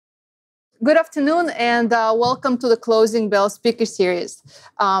Good afternoon, and welcome to the Closing Bell Speaker Series.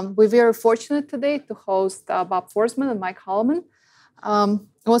 We're very fortunate today to host Bob Foresman and Mike Holloman.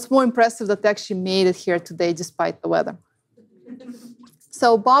 What's more impressive that they actually made it here today despite the weather.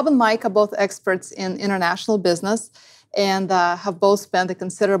 So Bob and Mike are both experts in international business and have both spent a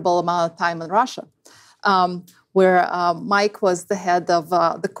considerable amount of time in Russia, where Mike was the head of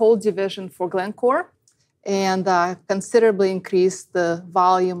the coal division for Glencore, and considerably increased the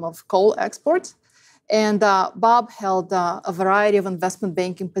volume of coal exports. And Bob held a variety of investment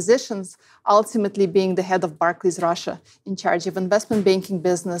banking positions, ultimately being the head of Barclays Russia, in charge of investment banking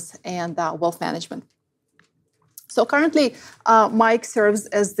business and wealth management. So currently, Mike serves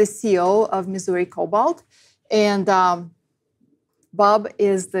as the CEO of Missouri Cobalt, and Bob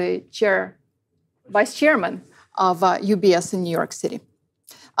is the vice chairman of UBS in New York City.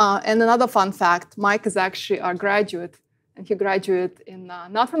 And another fun fact, Mike is actually a graduate, and he graduated in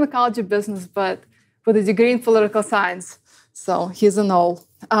not from the College of Business, but with a degree in political science. So he's an old.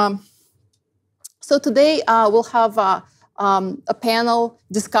 So today we'll have a panel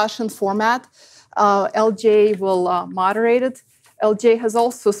discussion format. LJ will moderate it. LJ has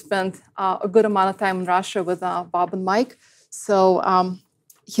also spent a good amount of time in Russia with Bob and Mike, so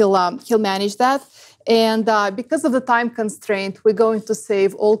he'll manage that. And because of the time constraint, we're going to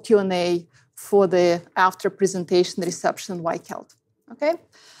save all Q&A for the after presentation reception Whiteheld. Okay?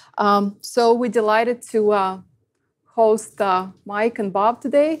 So we're delighted to host Mike and Bob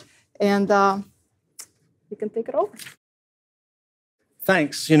today, and you can take it over.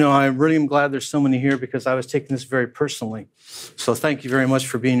 Thanks. I really am glad there's so many here because I was taking this very personally. So thank you very much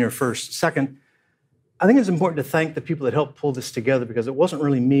for being here first. Second, I think it's important to thank the people that helped pull this together because it wasn't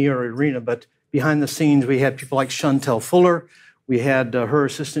really me or Irina, but behind the scenes, we had people like Chantel Fuller, we had her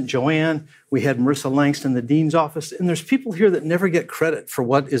assistant Joanne, we had Marissa Langston, the dean's office, and there's people here that never get credit for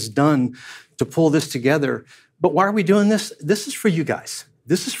what is done to pull this together. But why are we doing this? This is for you guys.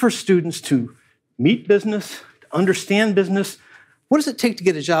 This is for students to meet business, to understand business. What does it take to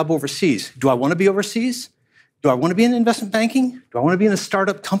get a job overseas? Do I want to be overseas? Do I want to be in investment banking? Do I want to be in a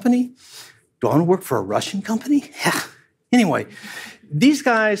startup company? Do I want to work for a Russian company? Yeah. Anyway, these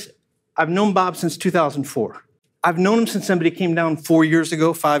guys, I've known Bob since 2004. I've known him since somebody came down 4 years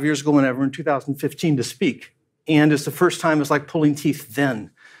ago, 5 years ago, whenever, in 2015 to speak. And it's the first time, it's like pulling teeth then.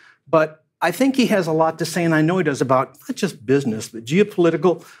 But I think he has a lot to say, and I know he does, about not just business, but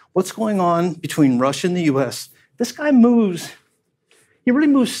geopolitical, what's going on between Russia and the US. This guy he really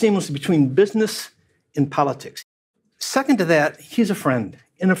moves seamlessly between business and politics. Second to that, he's a friend,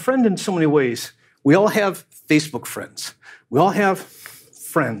 and a friend in so many ways. We all have Facebook friends. We all have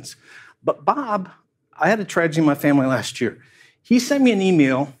friends. But Bob, I had a tragedy in my family last year. He sent me an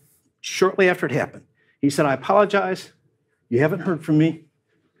email shortly after it happened. He said, I apologize. You haven't heard from me.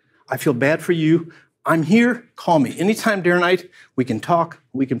 I feel bad for you. I'm here. Call me. Anytime, day or night, we can talk,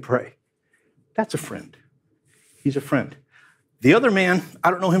 we can pray. That's a friend. He's a friend. The other man,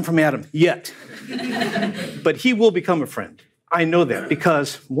 I don't know him from Adam yet, but he will become a friend. I know that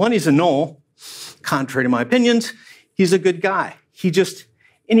because, one, he's a Knoll, contrary to my opinions. He's a good guy.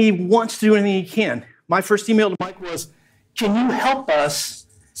 And he wants to do anything he can. My first email to Mike was, can you help us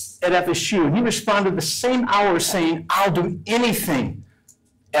at FSU? And he responded the same hour saying, I'll do anything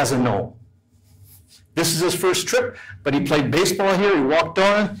as a Knoll. This is his first trip, but he played baseball here. He walked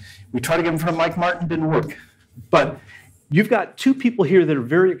on. We tried to get him in front of Mike Martin. Didn't work. But you've got two people here that are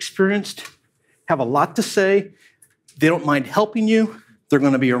very experienced, have a lot to say. They don't mind helping you. They're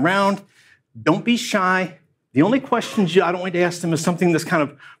going to be around. Don't be shy. The only questions I don't want to ask them is something that's kind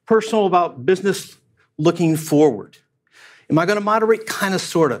of personal about business looking forward. Am I going to moderate? Kind of,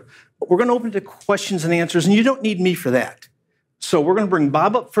 sort of. But we're going to open to questions and answers, and you don't need me for that. So we're going to bring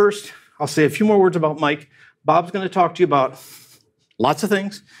Bob up first. I'll say a few more words about Mike. Bob's going to talk to you about lots of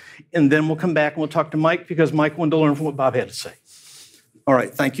things, and then we'll come back and we'll talk to Mike because Mike wanted to learn from what Bob had to say. All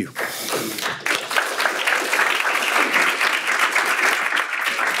right, thank you.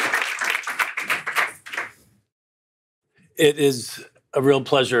 It is a real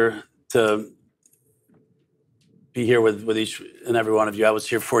pleasure to be here with each and every one of you. I was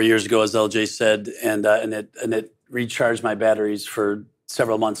here 4 years ago, as LJ said, and it recharged my batteries for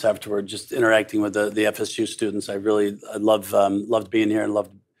several months afterward, just interacting with the FSU students. I loved being here, and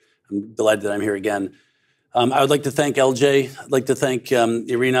I'm delighted that I'm here again. I would like to thank LJ. I'd like to thank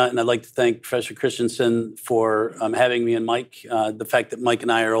Irina, and I'd like to thank Professor Christensen for having me and Mike. The fact that Mike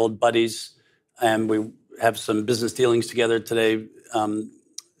and I are old buddies, and we have some business dealings together today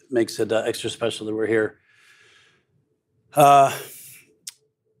makes it extra special that we're here. As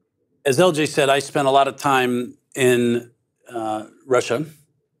LJ said, I spent a lot of time in Russia,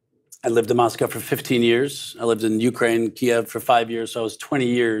 I lived in Moscow for 15 years. I lived in Ukraine, Kiev for 5 years. So I was 20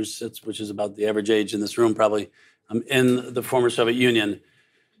 years, which is about the average age in this room probably, in the former Soviet Union.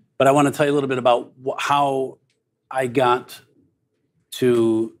 But I want to tell you a little bit about how I got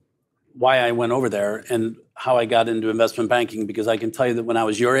to why I went over there and how I got into investment banking, because I can tell you that when I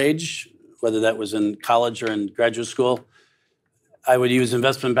was your age, whether that was in college or in graduate school, I would use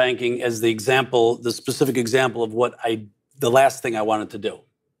investment banking as the example, the specific example of the last thing I wanted to do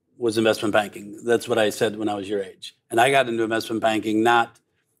was investment banking. That's what I said when I was your age. And I got into investment banking not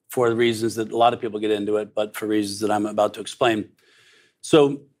for the reasons that a lot of people get into it, but for reasons that I'm about to explain.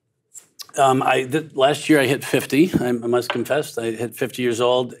 So last year I hit 50. I must confess, I hit 50 years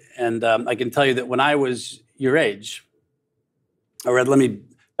old. And I can tell you that when I was your age, or let me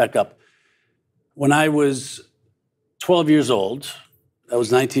back up. When I was 12 years old, that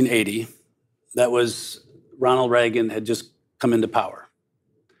was 1980, that was Ronald Reagan had just come into power.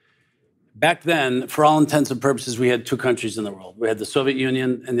 Back then, for all intents and purposes, we had two countries in the world. We had the Soviet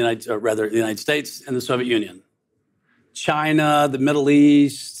Union and the United States and the Soviet Union. China, the Middle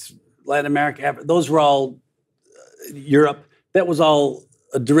East, Latin America, Africa, those were all Europe. That was all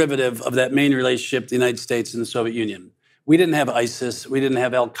a derivative of that main relationship, the United States and the Soviet Union. We didn't have ISIS. We didn't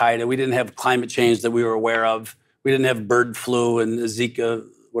have Al-Qaeda. We didn't have climate change that we were aware of. We didn't have bird flu and Zika,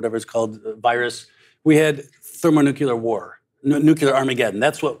 whatever it's called, virus. We had thermonuclear war. Nuclear Armageddon.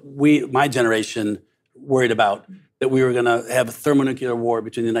 That's what my generation, worried about, that we were going to have a thermonuclear war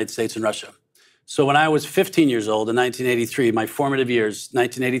between the United States and Russia. So when I was 15 years old in 1983, my formative years,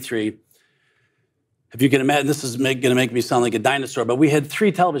 1983, if you can imagine, this is going to make me sound like a dinosaur, but we had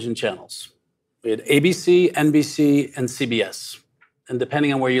 3 television channels. We had ABC, NBC, and CBS. And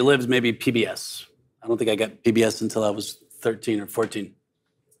depending on where you lived, maybe PBS. I don't think I got PBS until I was 13 or 14.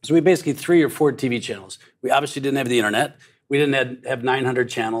 So we had basically 3 or 4 TV channels. We obviously didn't have the internet. We didn't have 900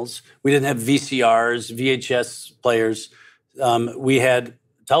 channels. We didn't have VCRs, VHS players. We had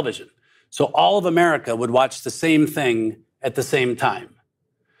television. So all of America would watch the same thing at the same time.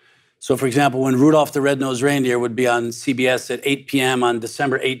 So, for example, when Rudolph the Red-Nosed Reindeer would be on CBS at 8 p.m. on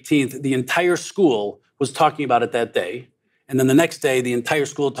December 18th, the entire school was talking about it that day. And then the next day, the entire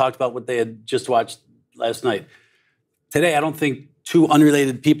school talked about what they had just watched last night. Today, I don't think 2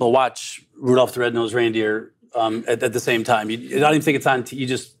 unrelated people watch Rudolph the Red-Nosed Reindeer at the same time. I don't even think it's on, you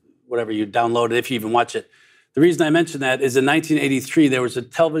just, whatever, you download it, if you even watch it. The reason I mention that is in 1983, there was a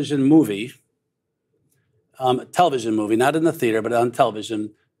television movie, not in the theater, but on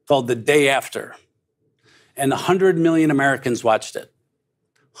television, called The Day After. And 100 million Americans watched it.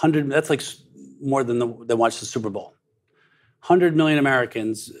 That's like more than watched the Super Bowl. 100 million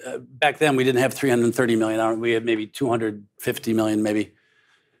Americans. Back then, we didn't have 330 million. We had maybe 250 million, maybe.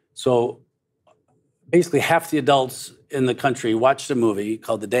 So basically half the adults in the country watched a movie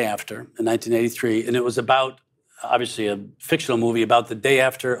called The Day After in 1983, and it was about, obviously, a fictional movie about the day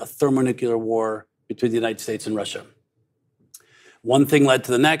after a thermonuclear war between the United States and Russia. One thing led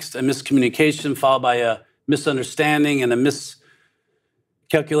to the next, a miscommunication followed by a misunderstanding and a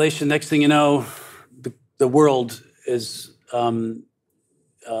miscalculation. Next thing you know, the world is undergoing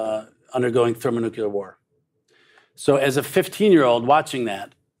thermonuclear war. So as a 15-year-old watching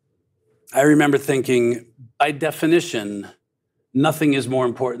that, I remember thinking, by definition, nothing is more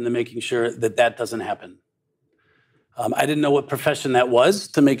important than making sure that that doesn't happen. I didn't know what profession that was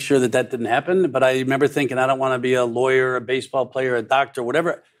to make sure that that didn't happen, but I remember thinking, I don't want to be a lawyer, a baseball player, a doctor,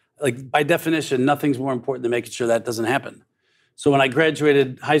 whatever. Like, by definition, nothing's more important than making sure that doesn't happen. So when I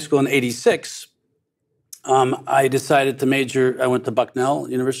graduated high school in '86, I decided to major. I went to Bucknell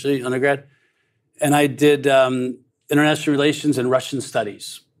University, undergrad, and I did international relations and Russian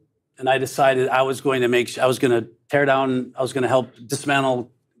studies. And I decided I was going to tear down, I was going to help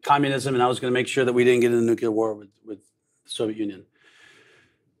dismantle communism, and I was going to make sure that we didn't get into a nuclear war with the Soviet Union.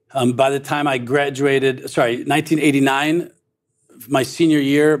 By the time I graduated, 1989, my senior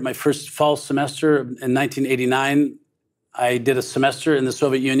year, my first fall semester in 1989, I did a semester in the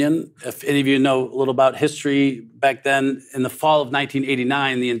Soviet Union. If any of you know a little about history, back then, in the fall of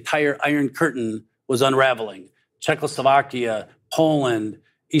 1989, the entire Iron Curtain was unraveling. Czechoslovakia, Poland,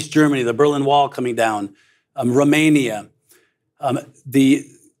 East Germany, the Berlin Wall coming down, Romania, the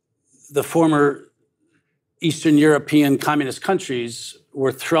former Eastern European communist countries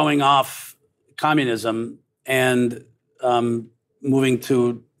were throwing off communism and moving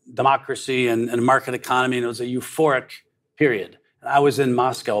to democracy and a market economy, and it was a euphoric period. And I was in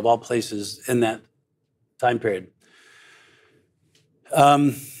Moscow, of all places, in that time period.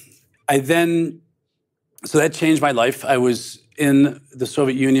 So that changed my life. I was in the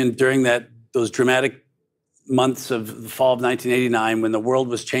Soviet Union during those dramatic months of the fall of 1989, when the world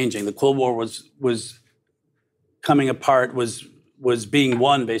was changing, the Cold War was coming apart, was being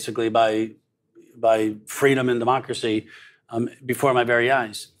won basically by freedom and democracy before my very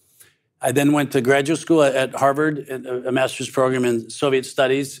eyes. I then went to graduate school at Harvard, a master's program in Soviet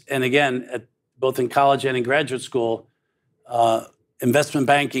studies, and again, both in college and in graduate school, investment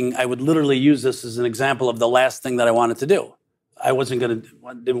banking. I would literally use this as an example of the last thing that I wanted to do. I wasn't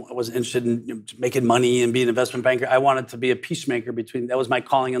interested in making money and being an investment banker. I wanted to be a peacemaker that was my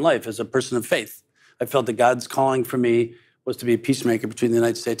calling in life as a person of faith. I felt that God's calling for me was to be a peacemaker between the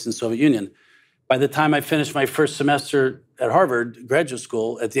United States and the Soviet Union. By the time I finished my first semester at Harvard graduate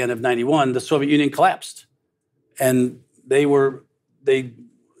school at the end of 91, the Soviet Union collapsed. And they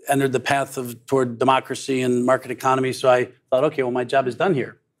entered the path toward democracy and market economy. So I thought, okay, well, my job is done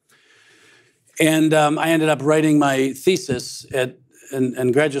here. And I ended up writing my thesis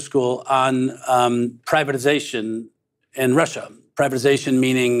in graduate school on privatization in Russia. Privatization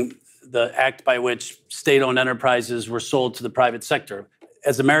meaning the act by which state-owned enterprises were sold to the private sector.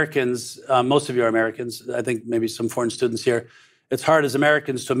 As Americans, most of you are Americans, I think maybe some foreign students here, it's hard as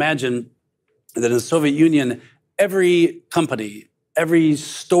Americans to imagine that in the Soviet Union, every company, every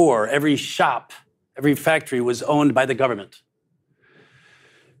store, every shop, every factory was owned by the government.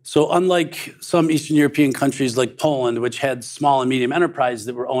 So unlike some Eastern European countries like Poland, which had small and medium enterprises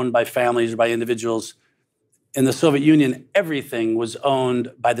that were owned by families or by individuals, in the Soviet Union, everything was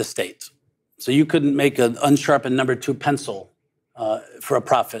owned by the state. So you couldn't make an unsharpened number 2 pencil for a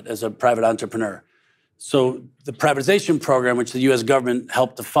profit as a private entrepreneur. So the privatization program, which the U.S. government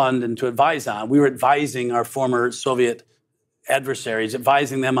helped to fund and to advise on, we were advising our former Soviet adversaries,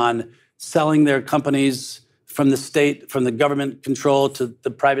 advising them on selling their companies from the state, from the government control to the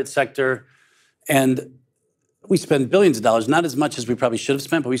private sector. And we spend billions of dollars, not as much as we probably should have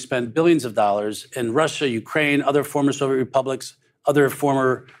spent, but we spend billions of dollars in Russia, Ukraine, other former Soviet republics, other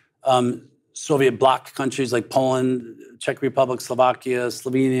former Soviet bloc countries like Poland, Czech Republic, Slovakia,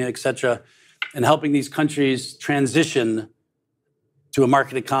 Slovenia, et cetera, and helping these countries transition to a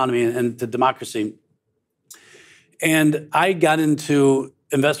market economy and to democracy. And I got into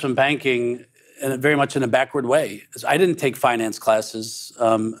investment banking very much in a backward way. I didn't take finance classes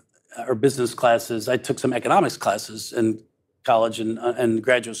or business classes. I took some economics classes in college and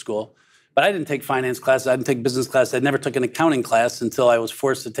graduate school. But I didn't take finance classes. I didn't take business classes. I never took an accounting class until I was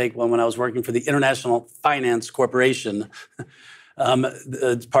forced to take one when I was working for the International Finance Corporation.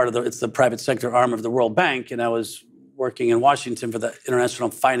 It's the private sector arm of the World Bank, and I was working in Washington for the International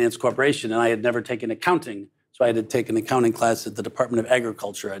Finance Corporation, and I had never taken accounting. So I had to take an accounting class at the Department of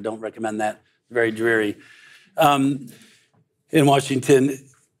Agriculture. I don't recommend that. Very dreary in Washington.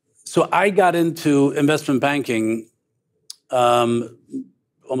 So I got into investment banking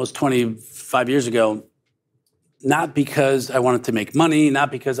almost 25 years ago, not because I wanted to make money,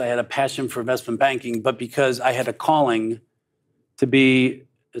 not because I had a passion for investment banking, but because I had a calling to be,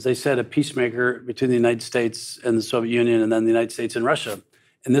 as I said, a peacemaker between the United States and the Soviet Union, and then the United States and Russia.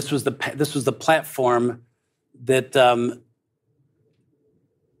 And this was the platform that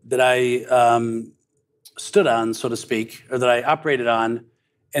I stood on, so to speak, or that I operated on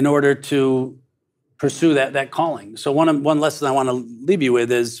in order to pursue that calling. So one lesson I want to leave you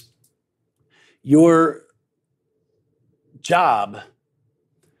with is your job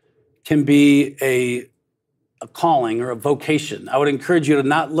can be a calling or a vocation. I would encourage you to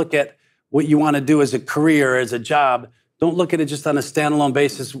not look at what you want to do as a career, as a job. Don't look at it just on a standalone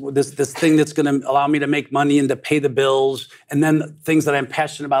basis, this thing that's going to allow me to make money and to pay the bills, and then things that I'm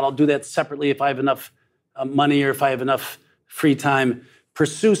passionate about, I'll do that separately if I have enough money or if I have enough free time.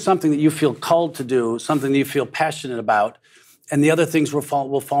 Pursue something that you feel called to do, something that you feel passionate about, and the other things will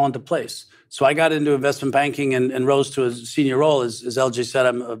fall into place. So I got into investment banking and rose to a senior role. As LJ said,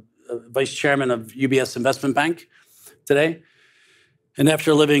 I'm a vice chairman of UBS Investment Bank today. And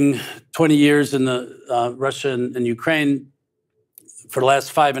after living 20 years in Russia and Ukraine, for the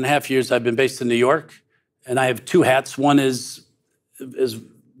last 5.5 years, I've been based in New York. And I have 2 hats. One is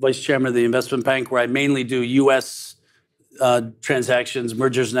vice chairman of the investment bank, where I mainly do U.S. Transactions,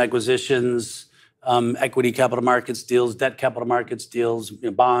 mergers and acquisitions, equity capital markets deals, debt capital markets deals,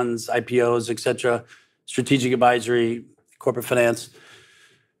 bonds, IPOs, et cetera, strategic advisory, corporate finance.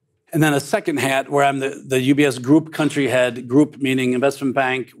 And then a second hat where I'm the UBS group country head, group meaning investment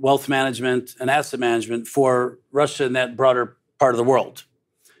bank, wealth management, and asset management for Russia and that broader part of the world.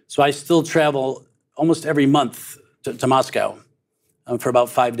 So I still travel almost every month to Moscow for about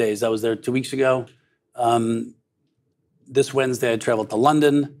 5 days. I was there 2 weeks ago. This Wednesday, I traveled to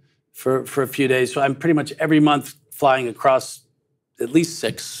London for a few days. So I'm pretty much every month flying across at least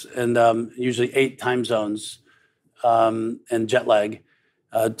 6 and usually 8 time zones and jet lag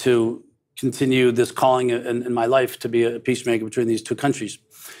to continue this calling in my life to be a peacemaker between these two countries.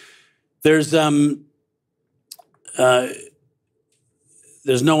 There's no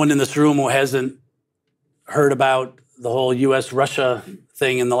one in this room who hasn't heard about the whole U.S.-Russia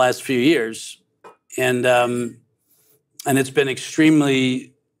thing in the last few years, and it's been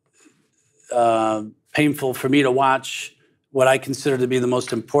extremely painful for me to watch what I consider to be the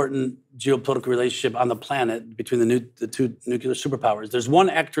most important geopolitical relationship on the planet between the two nuclear superpowers. There's one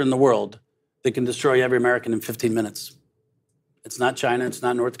actor in the world that can destroy every American in 15 minutes. It's not China, it's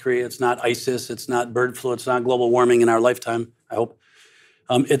not North Korea, it's not ISIS, it's not bird flu, it's not global warming in our lifetime, I hope.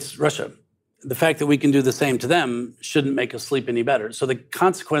 It's Russia. The fact that we can do the same to them shouldn't make us sleep any better. So the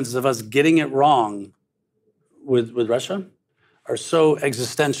consequences of us getting it wrong with Russia are so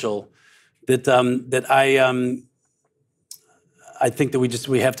existential that I think that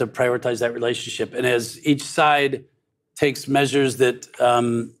we have to prioritize that relationship. And as each side takes measures that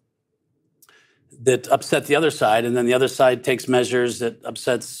upset the other side, and then the other side takes measures that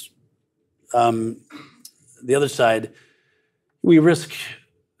upsets the other side, we risk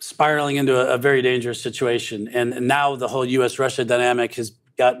spiraling into a very dangerous situation. And now the whole U.S.-Russia dynamic has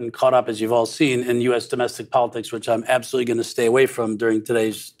gotten caught up, as you've all seen, in U.S. domestic politics, which I'm absolutely going to stay away from during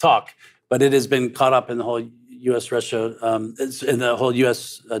today's talk. But it has been caught up in the whole U.S.-Russia, in the whole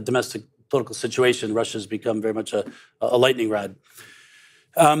U.S. Domestic political situation. Russia's become very much a lightning rod.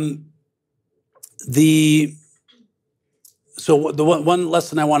 So the one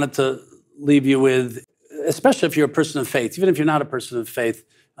lesson I wanted to leave you with, especially if you're a person of faith, even if you're not a person of faith,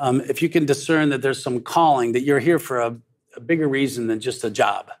 if you can discern that there's some calling, that you're here for a bigger reason than just a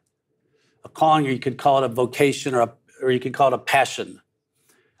job, a calling, or you could call it a vocation, or you could call it a passion.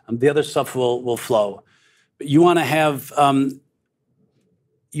 The other stuff will flow. But you want to have,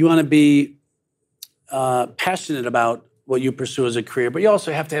 you want to be passionate about what you pursue as a career, but you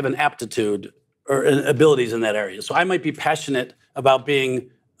also have to have an aptitude or abilities in that area. So I might be passionate about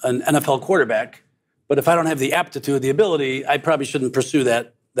being an NFL quarterback, but if I don't have the aptitude, the ability, I probably shouldn't pursue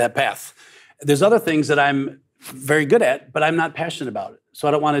that path. There's other things that I'm very good at, but I'm not passionate about it. So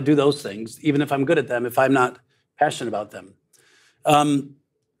I don't want to do those things, even if I'm good at them, if I'm not passionate about them.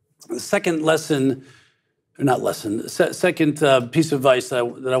 The second lesson, or not lesson, second piece of advice that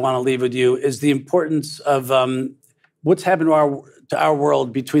I want to leave with you is the importance of what's happened to our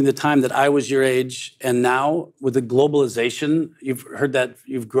world between the time that I was your age and now with the globalization. You've heard that,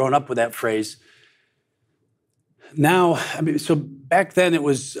 you've grown up with that phrase. Now, I mean, so back then it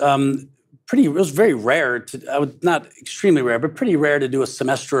was it was very rare not extremely rare, but pretty rare to do a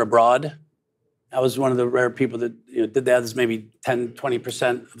semester abroad. I was one of the rare people that did that. There's maybe 10,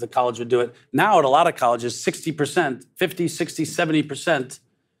 20% of the college would do it. Now at a lot of colleges, 60%, 50, 60, 70%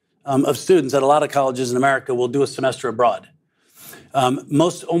 of students at a lot of colleges in America will do a semester abroad.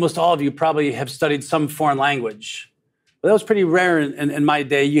 Almost all of you probably have studied some foreign language. But that was pretty rare in my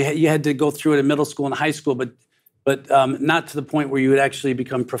day. You had to go through it in middle school and high school, but not to the point where you would actually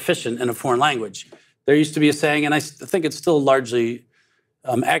become proficient in a foreign language. There used to be a saying, and I think it's still largely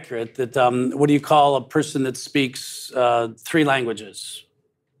accurate, that what do you call a person that speaks 3 languages?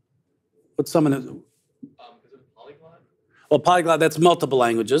 What's someone who... Is it polyglot? Well, polyglot, that's multiple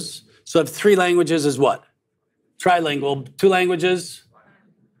languages. So if 3 languages is what? Trilingual. 2 languages?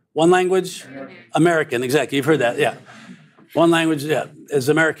 1 language? American, exactly. You've heard that, yeah. 1 language, yeah, is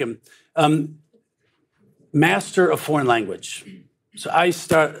American. Master a foreign language. So I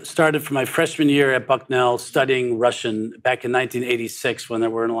started from my freshman year at Bucknell studying Russian back in 1986 when there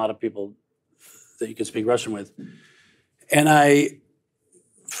weren't a lot of people that you could speak Russian with. And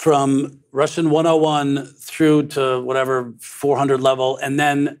from Russian 101 through to whatever 400 level, and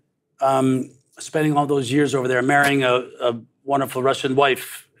then spending all those years over there, marrying a wonderful Russian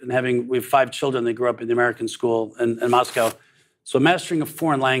wife, and we have 5 children that grew up in the American school in Moscow. So mastering a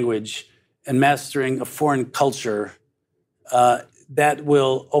foreign language and mastering a foreign culture, that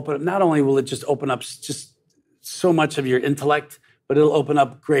will open up, not only will it just open up just so much of your intellect, but it'll open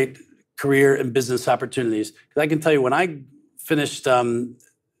up great career and business opportunities. Because I can tell you, when I finished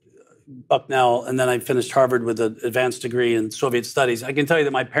Bucknell and then I finished Harvard with an advanced degree in Soviet studies, I can tell you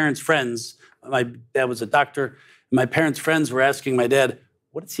that my parents' friends, my dad was a doctor, and my parents' friends were asking my dad,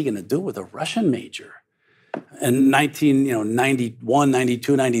 what is he going to do with a Russian major? In 91,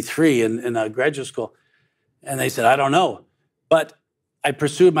 92, 93 in graduate school. And they said, I don't know. But I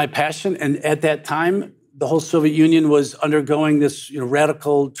pursued my passion. And at that time, the whole Soviet Union was undergoing this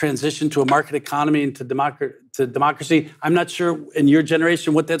radical transition to a market economy and to democracy. I'm not sure in your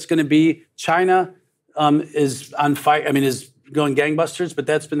generation what that's going to be. China is on fire. I mean, is going gangbusters, but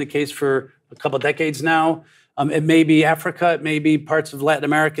that's been the case for a couple of decades now. It may be Africa, it may be parts of Latin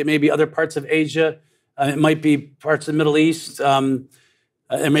America, it may be other parts of Asia, it might be parts of the Middle East,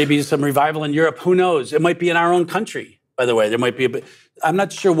 it may be some revival in Europe, who knows? It might be in our own country, by the way. There might be, but I'm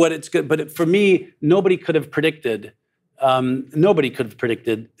not sure what it's good, but for me, nobody could have predicted,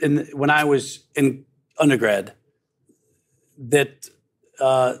 when I was in undergrad, that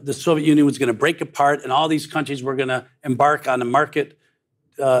the Soviet Union was going to break apart and all these countries were going to embark on a market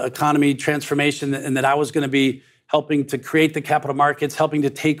economy transformation, and that I was going to be helping to create the capital markets, helping to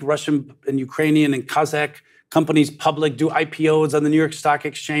take Russian and Ukrainian and Kazakh companies public, do IPOs on the New York Stock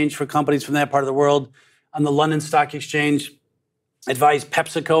Exchange for companies from that part of the world, on the London Stock Exchange, advise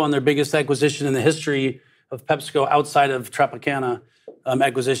PepsiCo on their biggest acquisition in the history of PepsiCo outside of Tropicana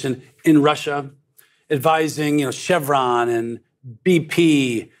acquisition in Russia, advising Chevron and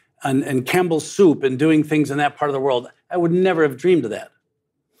BP and Campbell's Soup and doing things in that part of the world. I would never have dreamed of that.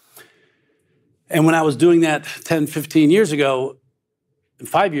 And when I was doing that 10, 15 years ago,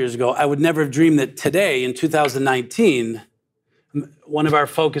 5 years ago, I would never have dreamed that today, in 2019, one of our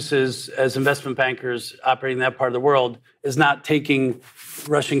focuses as investment bankers operating in that part of the world is not taking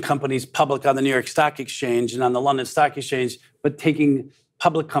Russian companies public on the New York Stock Exchange and on the London Stock Exchange, but taking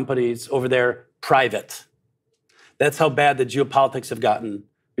public companies over there private. That's how bad the geopolitics have gotten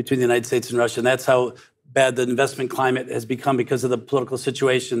between the United States and Russia. And that's how bad the investment climate has become because of the political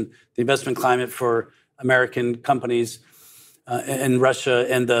situation, the investment climate for American companies in Russia,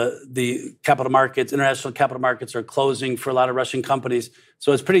 and the capital markets, international capital markets are closing for a lot of Russian companies.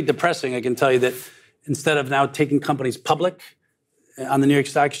 So it's pretty depressing. I can tell you that instead of now taking companies public on the New York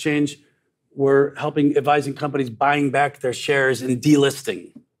Stock Exchange, we're advising companies buying back their shares and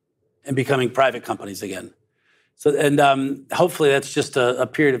delisting and becoming private companies again. So, and hopefully that's just a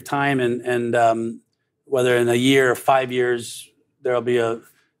period of time, and whether in a year or 5 years, there'll be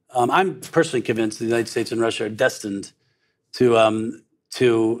I'm personally convinced the United States and Russia are destined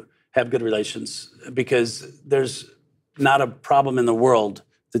to have good relations, because there's not a problem in the world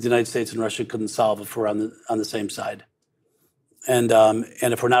that the United States and Russia couldn't solve if we're on the same side. And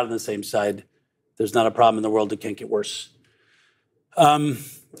if we're not on the same side, there's not a problem in the world that can't get worse.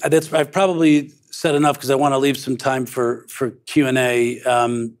 I've probably said enough, because I want to leave some time for Q&A,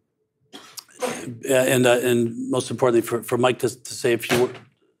 and most importantly for Mike to say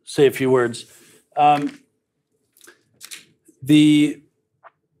a few words.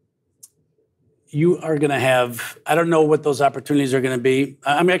 You are going to have, I don't know what those opportunities are going to be.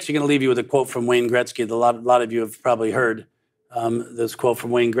 I'm actually going to leave you with a quote from Wayne Gretzky that a lot of you have probably heard. This quote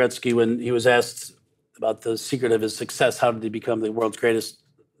from Wayne Gretzky when he was asked about the secret of his success. How did he become the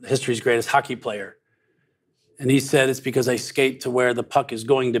history's greatest hockey player? And he said, it's because I skate to where the puck is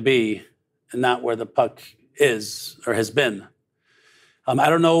going to be and not where the puck is or has been. I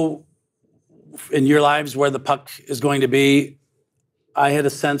don't know in your lives where the puck is going to be. I had a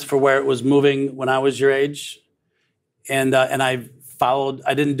sense for where it was moving when I was your age. And I followed,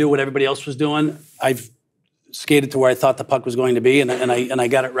 I didn't do what everybody else was doing. I've skated to where I thought the puck was going to be, and I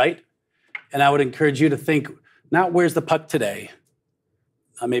got it right. And I would encourage you to think, not where's the puck today?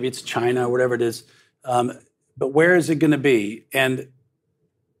 Maybe it's China or whatever it is. But where is it going to be? And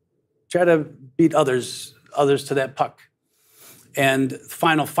try to beat others to that puck. And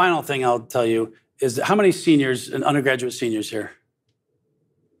final thing I'll tell you is, how many seniors and undergraduate seniors here?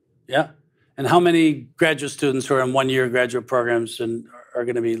 Yeah. And how many graduate students who are in one-year graduate programs and are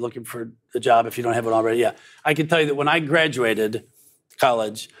going to be looking for a job if you don't have one already? Yeah. I can tell you that when I graduated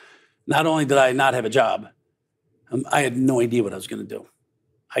college, not only did I not have a job, I had no idea what I was going to do.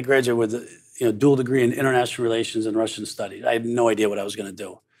 I graduated with a dual degree in international relations and Russian studies. I had no idea what I was going to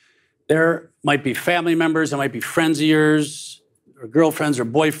do. There might be family members, there might be friends of yours, or girlfriends or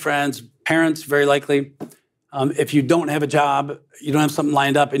boyfriends, parents, very likely. If you don't have a job, you don't have something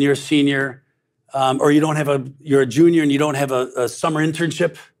lined up, and you're a senior, or you're a junior and you don't have a summer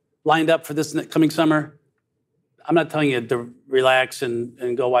internship lined up for this coming summer, I'm not telling you to relax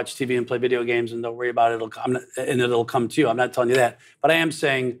and go watch TV and play video games and don't worry about it. It'll come to you. I'm not telling you that. But I am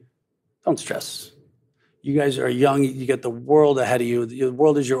saying, don't stress. You guys are young. You got the world ahead of you. The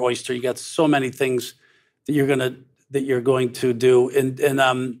world is your oyster. You got so many things that you're going to do.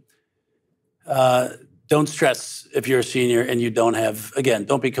 And don't stress if you're a senior and you don't have, again,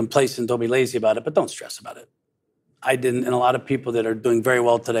 don't be complacent, don't be lazy about it, but don't stress about it. I didn't, and a lot of people that are doing very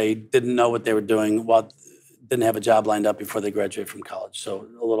well today didn't know what they were doing, didn't have a job lined up before they graduated from college. So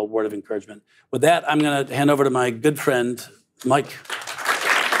a little word of encouragement. With that, I'm going to hand over to my good friend, Mike.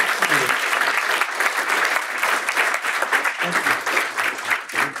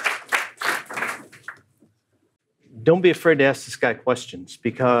 don't be afraid to ask this guy questions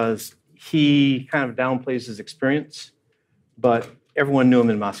because he kind of downplays his experience, but everyone knew him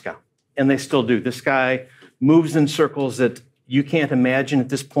in Moscow, and they still do. This guy moves in circles that you can't imagine at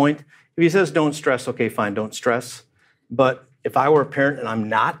this point. If he says, don't stress, okay, fine, don't stress. But if I were a parent and I'm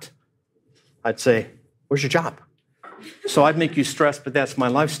not, I'd say, where's your job? So I'd make you stress, but that's my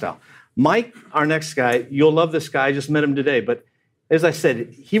lifestyle. Mike, our next guy, you'll love this guy. I just met him today. But as I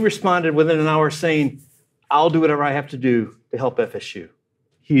said, he responded within an hour saying, I'll do whatever I have to do to help FSU.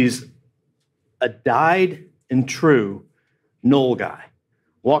 He's a dyed and true Knoll guy.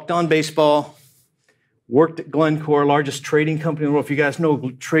 Walked on baseball, worked at Glencore, largest trading company in the world. If you guys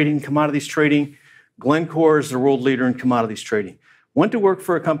know trading, commodities trading, Glencore is the world leader in commodities trading. Went to work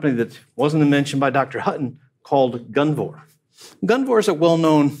for a company that wasn't mentioned by Dr. Hutton called Gunvor. Gunvor is a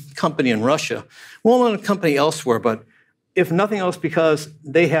well-known company in Russia, well-known company elsewhere, but if nothing else, because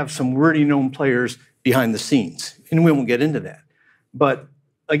they have some really known players behind the scenes. And we won't get into that. But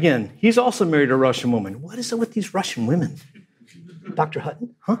again, he's also married a Russian woman. What is it with these Russian women? Dr.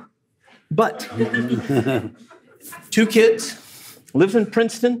 Hutton, huh? But 2 kids, lives in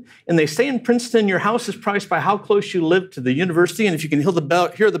Princeton, and they say in Princeton your house is priced by how close you live to the university and if you can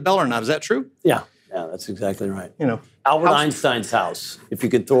hear the bell or not. Is that true? Yeah, that's exactly right. You know, Albert Einstein's house. If you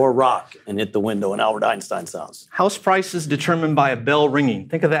could throw a rock and hit the window in Albert Einstein's house. House price is determined by a bell ringing.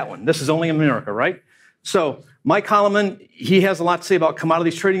 Think of that one. This is only in America, right? So Mike Hollomon, he has a lot to say about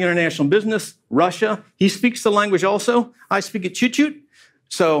commodities trading, international business, Russia. He speaks the language also. I speak it chut-chut.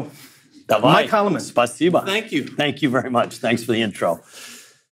 So Mike Hollomon. Spasiba. Thank you. Thank you very much. Thanks for the intro.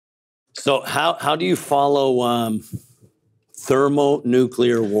 So how do you follow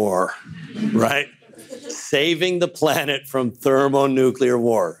thermonuclear war, right? Saving the planet from thermonuclear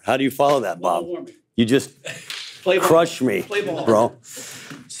war. How do you follow that, Bob? You just crush me, bro.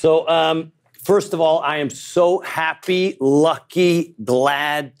 So first of all, I am so happy, lucky,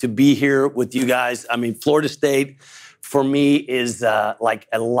 glad to be here with you guys. I mean, Florida State, for me, is like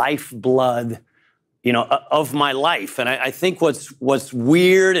a lifeblood, of my life. And I think what's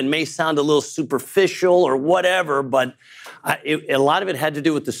weird and may sound a little superficial or whatever, but a lot of it had to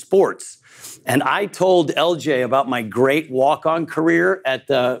do with the sports. And I told LJ about my great walk-on career at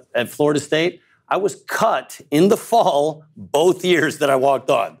Florida State. I was cut in the fall both years that I walked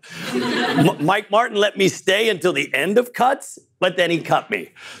on. Mike Martin let me stay until the end of cuts, but then he cut me.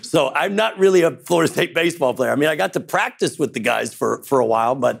 So I'm not really a Florida State baseball player. I mean, I got to practice with the guys for a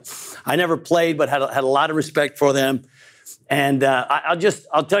while, but I never played, but had a lot of respect for them. And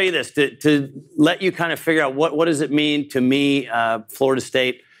I'll tell you this, to let you kind of figure out what does it mean to me, Florida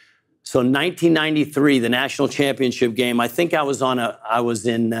State. So 1993, the national championship game, I think it wasn't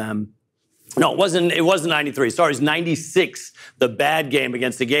 93. Sorry, it was 96, the bad game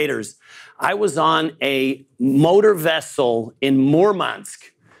against the Gators. I was on a motor vessel in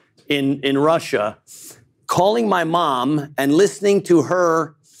Murmansk in Russia, calling my mom and listening to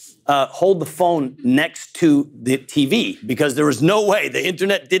her hold the phone next to the TV because there was no way. The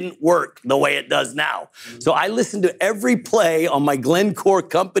internet didn't work the way it does now. So I listened to every play on my Glencore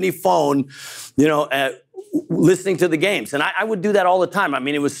company phone, listening to the games. And I would do that all the time. I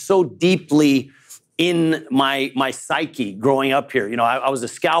mean, it was so deeply in my psyche growing up here. I was a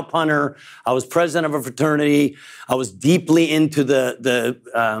scalp hunter. I was president of a fraternity. I was deeply into the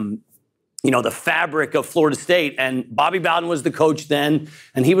fabric of Florida State. And Bobby Bowden was the coach then,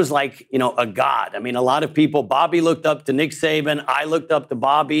 and he was like, a god. I mean, a lot of people, Bobby looked up to Nick Saban. I looked up to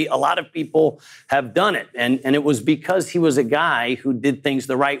Bobby. A lot of people have done it. And it was because he was a guy who did things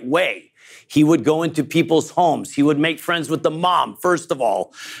the right way. He would go into people's homes. He would make friends with the mom, first of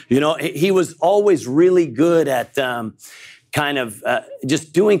all. He was always really good at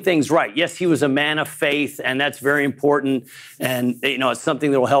just doing things right. Yes, he was a man of faith, and that's very important. And, it's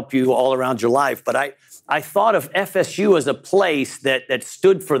something that will help you all around your life. But I thought of FSU as a place that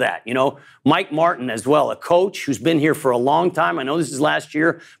stood for that. Mike Martin as well, a coach who's been here for a long time. I know this is last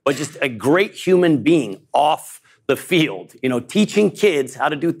year, but just a great human being off the field, teaching kids how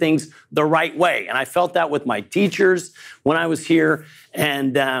to do things the right way. And I felt that with my teachers when I was here.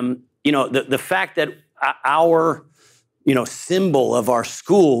 And, the fact that our, symbol of our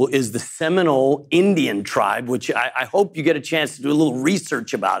school is the Seminole Indian tribe, which I hope you get a chance to do a little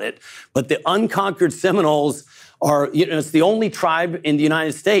research about it. But the unconquered Seminoles are, it's the only tribe in the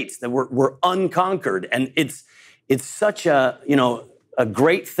United States that were unconquered. And it's such a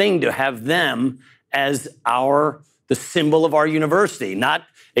great thing to have them as the symbol of our university, not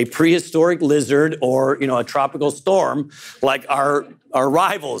a prehistoric lizard or, a tropical storm like our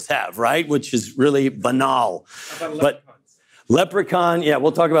rivals have, right? Which is really banal. But leprechaun, yeah,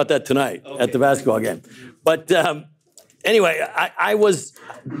 we'll talk about that tonight at the basketball game. But Anyway, I was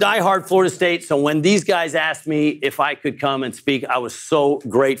diehard Florida State. So when these guys asked me if I could come and speak, I was so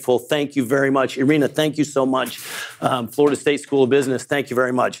grateful. Thank you very much. Irina, thank you so much. Florida State School of Business, thank you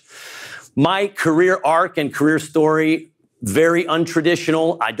very much. My career arc and career story, very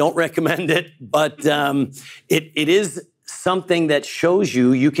untraditional. I don't recommend it, but it is something that shows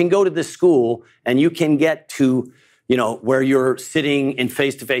you can go to this school and you can get to, where you're sitting in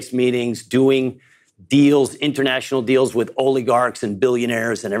face-to-face meetings doing deals, international deals with oligarchs and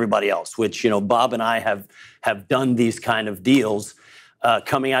billionaires and everybody else, which, Bob and I have done these kind of deals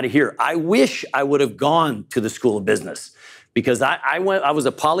coming out of here. I wish I would have gone to the School of Business because I was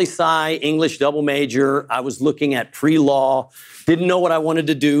a poli-sci English double major. I was looking at pre-law, didn't know what I wanted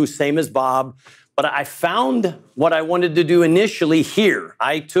to do, same as Bob. But I found what I wanted to do initially here.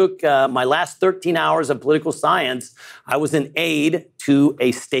 I took my last 13 hours of political science. I was an aide to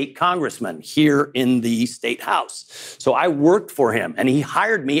a state congressman here in the state house. So I worked for him, and he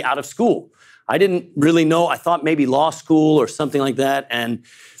hired me out of school. I didn't really know. I thought maybe law school or something like that. And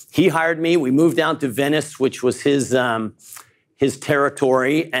he hired me. We moved down to Venice, which was his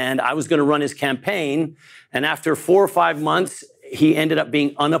territory, and I was going to run his campaign. And after 4 or 5 months, he ended up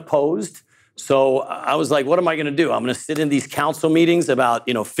being unopposed. So I was like, what am I going to do? I'm going to sit in these council meetings about,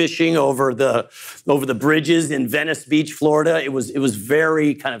 fishing over the bridges in Venice Beach, Florida. It was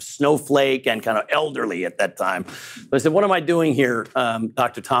very kind of snowflake and kind of elderly at that time. But I said, what am I doing here,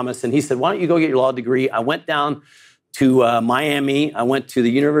 Dr. Thomas? And he said, why don't you go get your law degree? I went down to Miami. I went to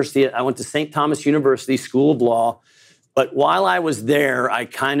the university. I went to St. Thomas University School of Law. But while I was there, I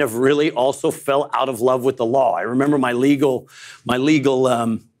kind of really also fell out of love with the law. I remember my legal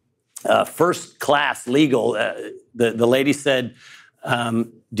first class legal, the lady said,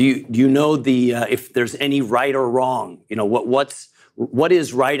 do you know if there's any right or wrong? What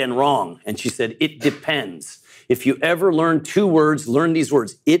is right and wrong? And she said, it depends. If you ever learn 2 words, learn these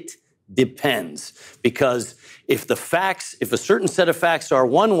words. It depends. Because if a certain set of facts are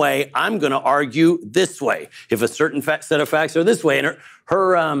one way, I'm going to argue this way. If a certain set of facts are this way, and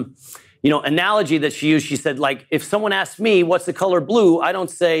her analogy that she used, she said, like, if someone asks me, what's the color blue? I don't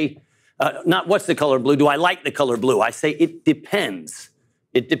say, not what's the color blue. Do I like the color blue? I say it depends.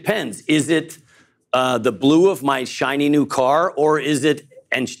 It depends. Is it the blue of my shiny new car, or is it,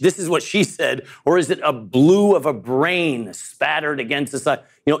 and this is what she said, or is it a blue of a brain spattered against the side?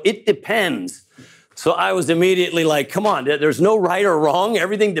 It depends. So I was immediately like, come on, there's no right or wrong.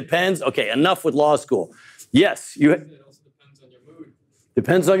 Everything depends. Okay, enough with law school. Yes, It also depends on your mood.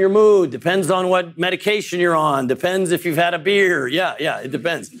 Depends on your mood, depends on what medication you're on, depends if you've had a beer. Yeah, it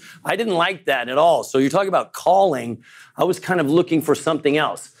depends. I didn't like that at all. So you're talking about calling. I was kind of looking for something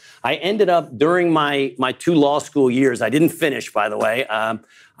else. I ended up, during my 2 law school years, I didn't finish, by the way,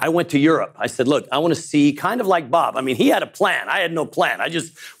 I went to Europe. I said, look, I want to see, kind of like Bob. I mean, he had a plan. I had no plan. I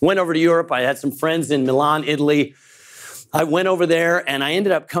just went over to Europe. I had some friends in Milan, Italy. I went over there, and I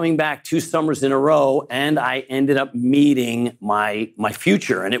ended up coming back 2 summers in a row, and I ended up meeting my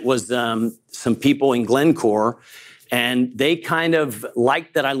future. And it was some people in Glencore, and they kind of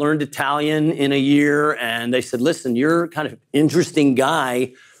liked that I learned Italian in a year, and they said, listen, you're kind of an interesting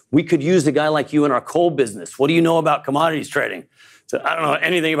guy. We could use a guy like you in our coal business. What do you know about commodities trading? So I don't know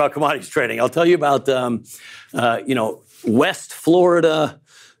anything about commodities trading. I'll tell you about, West Florida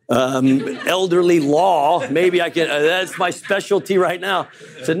elderly law. Maybe I can, that's my specialty right now.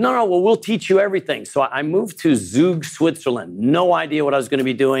 I said, no, well, we'll teach you everything. So I moved to Zug, Switzerland. No idea what I was going to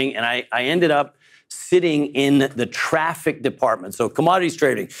be doing. And I ended up sitting in the traffic department. So commodities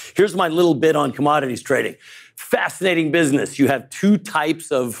trading. Here's my little bit on commodities trading. Fascinating business. You have 2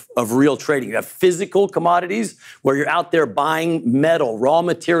 types of real trading. You have physical commodities, where you're out there buying metal, raw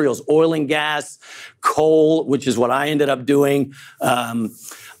materials, oil and gas, coal, which is what I ended up doing,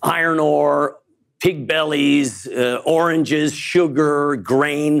 iron ore, pig bellies, oranges, sugar,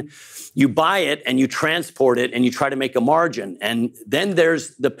 grain. You buy it and you transport it and you try to make a margin. And then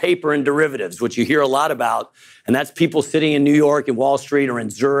there's the paper and derivatives, which you hear a lot about. And that's people sitting in New York and Wall Street or in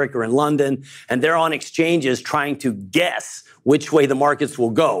Zurich or in London. And they're on exchanges trying to guess which way the markets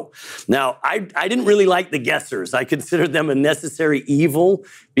will go. Now, I didn't really like the guessers. I considered them a necessary evil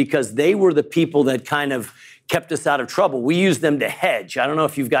because they were the people that kind of kept us out of trouble. We used them to hedge. I don't know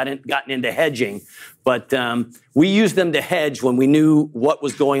if you've gotten into hedging, but we used them to hedge when we knew what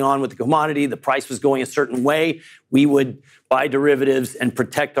was going on with the commodity. The price was going a certain way. We would buy derivatives and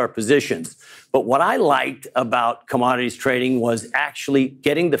protect our positions. But what I liked about commodities trading was actually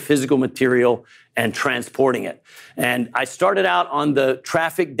getting the physical material and transporting it. And I started out on the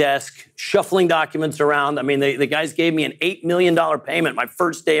traffic desk, shuffling documents around. I mean, the guys gave me an $8 million payment my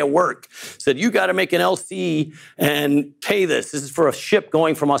first day of work. Said, you got to make an LC and pay this. This is for a ship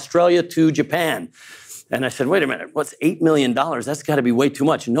going from Australia to Japan. And I said, wait a minute, what's $8 million? That's got to be way too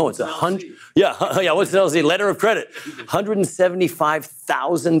much. No, it's 100. Yeah, what's the LC? Letter of credit.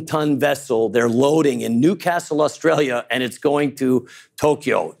 175,000-ton vessel they're loading in Newcastle, Australia, and it's going to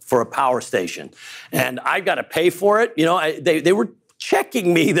Tokyo for a power station. And I got to pay for it. You know, they were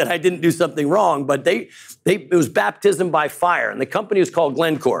checking me that I didn't do something wrong, but it was baptism by fire. And the company was called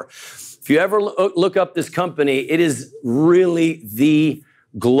Glencore. If you ever look up this company, it is really the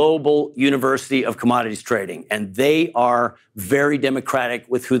global university of commodities trading, and they are very democratic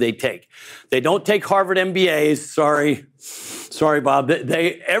with who they take. They don't take Harvard MBAs. Sorry, Bob.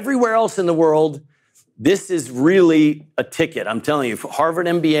 They everywhere else in the world, this is really a ticket. I'm telling you, Harvard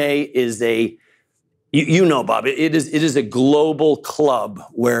MBA is you know, Bob, it is a global club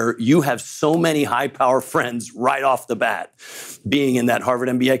where you have so many high-power friends right off the bat being in that Harvard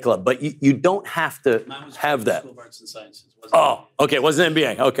MBA club. But you don't have to have that. School of Arts and Sciences. Oh, okay. It wasn't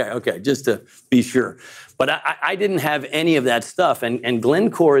MBA. Okay. Just to be sure. But I didn't have any of that stuff. And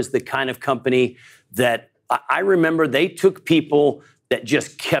Glencore is the kind of company that I remember they took people that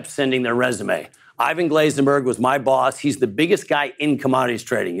just kept sending their resume. Ivan Glazenberg was my boss. He's the biggest guy in commodities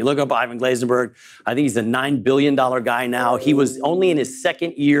trading. You look up Ivan Glazenberg, I think he's a $9 billion guy now. He was only in his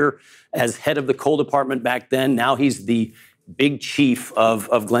second year as head of the coal department back then. Now he's the big chief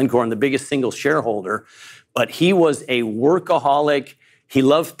of Glencore and the biggest single shareholder. But he was a workaholic. He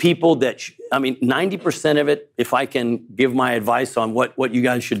loved people that, 90% of it, if I can give my advice on what you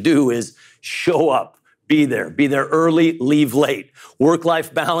guys should do, is show up, be there early, leave late.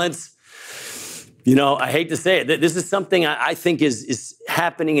 Work-life balance. You know, I hate to say it. This is something I think is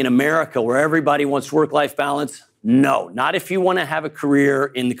happening in America where everybody wants work-life balance. No, not if you want to have a career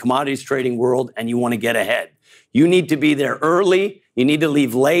in the commodities trading world and you want to get ahead. You need to be there early. You need to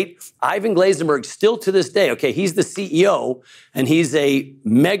leave late. Ivan Glazenberg, still to this day, okay, he's the CEO and he's a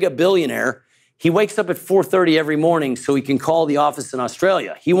mega billionaire. He wakes up at 4:30 every morning so he can call the office in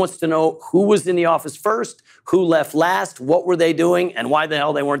Australia. He wants to know who was in the office first, who left last, what were they doing, and why the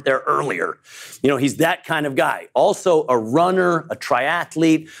hell they weren't there earlier. You know, he's that kind of guy. Also a runner, a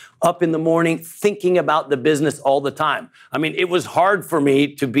triathlete, up in the morning, thinking about the business all the time. I mean, it was hard for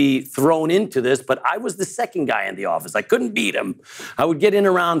me to be thrown into this, but I was the second guy in the office. I couldn't beat him. I would get in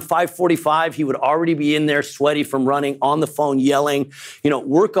around 5:45. He would already be in there, sweaty from running, on the phone, yelling. You know,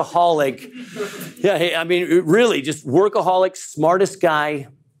 workaholic. Yeah, really, just workaholic, smartest guy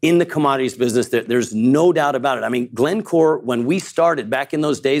in the commodities business. There's no doubt about it. I mean, Glencore, when we started back in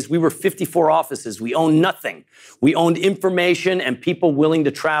those days, we were 54 offices. We owned nothing. We owned information and people willing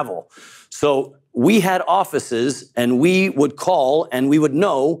to travel. So we had offices and we would call and we would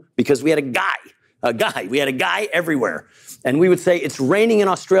know because we had a guy. We had a guy everywhere. And we would say, it's raining in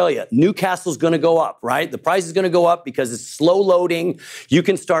Australia. Newcastle's going to go up, right? The price is going to go up because it's slow loading. You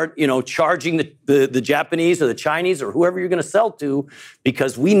can start, charging the Japanese or the Chinese or whoever you're going to sell to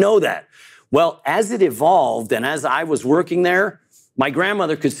because we know that. Well, as it evolved and as I was working there, my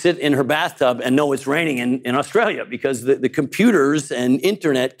grandmother could sit in her bathtub and know it's raining in Australia because the computers and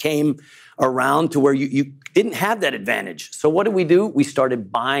internet came around to where you didn't have that advantage. So what did? We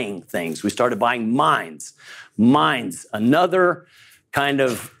started buying things. We started buying mines. Another kind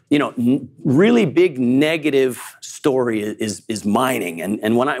of, really big negative story is mining.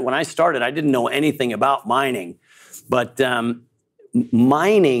 And when I started, I didn't know anything about mining. But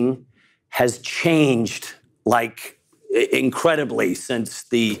mining has changed like incredibly since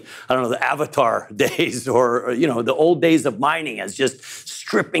the Avatar days or, the old days of mining as just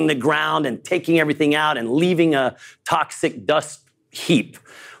stripping the ground and taking everything out and leaving a toxic dust heap.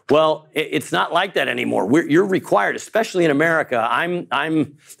 Well, it's not like that anymore. You're required, especially in America. I'm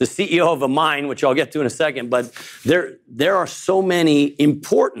the CEO of a mine, which I'll get to in a second, but there are so many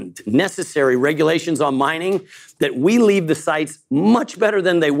important, necessary regulations on mining that we leave the sites much better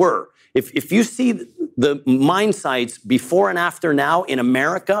than they were. If you see the mine sites before and after now in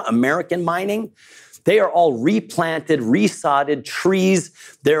America, American mining, they are all replanted, resodded, trees.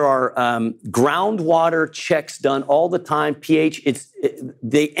 There are groundwater checks done all the time, pH.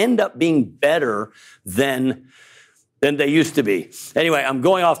 They end up being better than they used to be. Anyway, I'm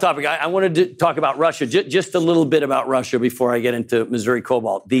going off topic. I wanted to talk about Russia, just a little bit about Russia before I get into Missouri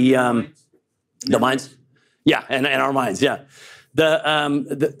Cobalt. The mines? Yeah, and our mines, yeah.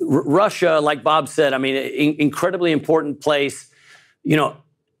 The Russia, like Bob said, incredibly important place.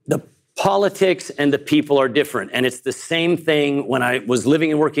 The politics and the people are different. And it's the same thing when I was living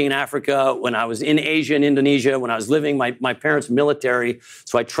and working in Africa, when I was in Asia and Indonesia, when I was living, my parents' military,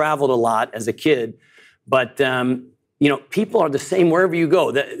 so I traveled a lot as a kid. But, people are the same wherever you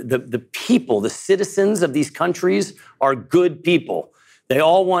go. The people, the citizens of these countries are good people. They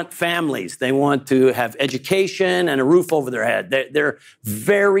all want families. They want to have education and a roof over their head. They're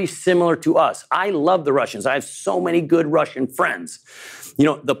very similar to us. I love the Russians. I have so many good Russian friends.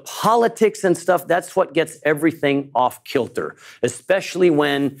 The politics and stuff, that's what gets everything off kilter, especially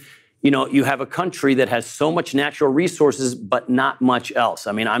when, you have a country that has so much natural resources, but not much else.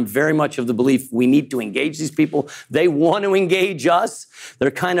 I mean, I'm very much of the belief we need to engage these people. They want to engage us.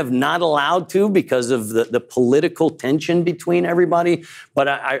 They're kind of not allowed to because of the political tension between everybody. But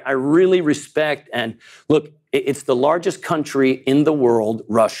I really respect, and look, it's the largest country in the world,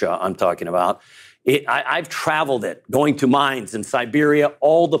 Russia, I'm talking about. I've traveled it, going to mines in Siberia,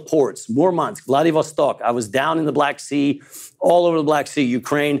 all the ports, Murmansk, Vladivostok. I was down in the Black Sea, all over the Black Sea,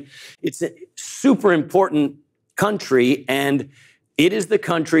 Ukraine. It's a super important country, and it is the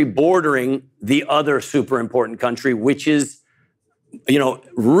country bordering the other super important country, which is,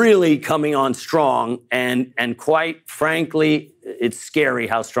 really coming on strong. And quite frankly, it's scary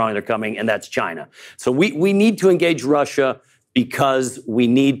how strong they're coming, and that's China. So we need to engage Russia because we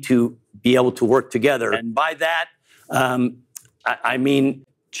need to be able to work together. And by that, I mean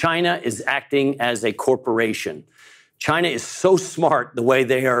China is acting as a corporation. China is so smart the way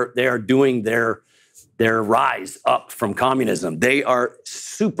they are doing their rise up from communism. They are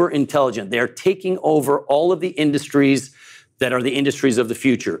super intelligent. They are taking over all of the industries that are the industries of the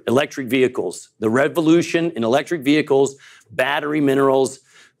future. Electric vehicles, the revolution in electric vehicles, battery minerals.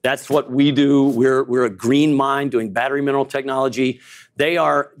 That's what we do. We're a green mine doing battery mineral technology. They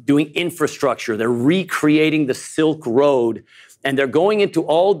are doing infrastructure. They're recreating the Silk Road. And they're going into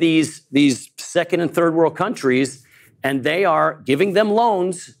all these second and third world countries, and they are giving them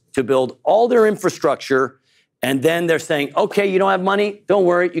loans to build all their infrastructure. And then they're saying, okay, you don't have money? Don't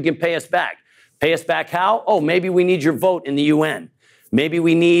worry, you can pay us back. Pay us back how? Oh, maybe we need your vote in the UN. Maybe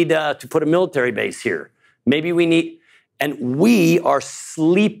we need to put a military base here. Maybe we need... And we are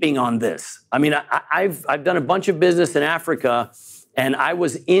sleeping on this. I mean, I've done a bunch of business in Africa, and I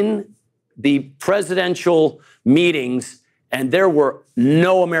was in the presidential meetings, and there were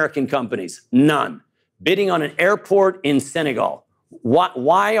no American companies, none, bidding on an airport in Senegal.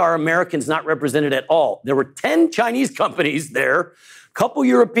 Why are Americans not represented at all? There were 10 Chinese companies there, a couple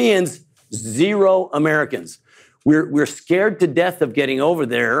Europeans, 0 Americans. We're scared to death of getting over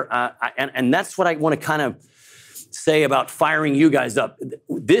there, and that's what I want to kind of say about firing you guys up.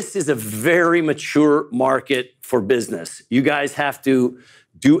 This is a very mature market for business. You guys have to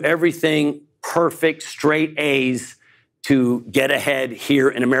do everything perfect, straight A's to get ahead here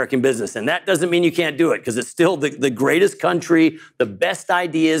in American business. And that doesn't mean you can't do it, because it's still the greatest country, the best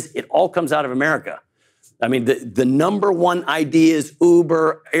ideas, it all comes out of America. I mean, the number one ideas,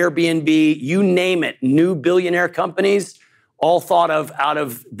 Uber, Airbnb, you name it, new billionaire companies, all thought of out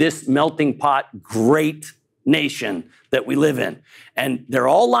of this melting pot, great nation that we live in. And they're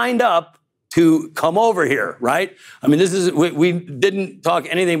all lined up to come over here, right? I mean, we didn't talk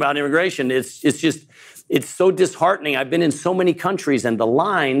anything about immigration. It's so disheartening. I've been in so many countries, and the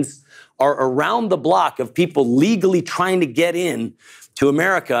lines are around the block of people legally trying to get in to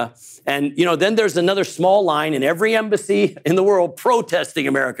America. And, then there's another small line in every embassy in the world protesting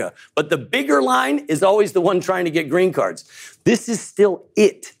America. But the bigger line is always the one trying to get green cards. This is still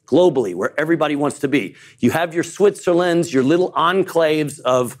it globally, where everybody wants to be. You have your Switzerlands, your little enclaves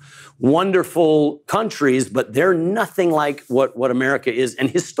of wonderful countries, but they're nothing like what America is. And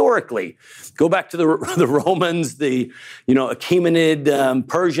historically, go back to the Romans, the Achaemenid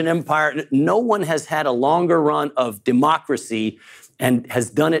Persian Empire. No one has had a longer run of democracy and has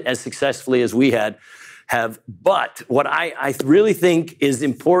done it as successfully as we have. But what I really think is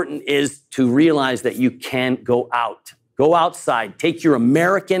important is to realize that you can go out. Go outside. Take your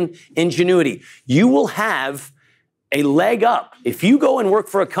American ingenuity. You will have a leg up. If you go and work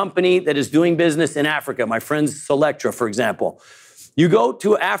for a company that is doing business in Africa, my friends Selectra, for example, you go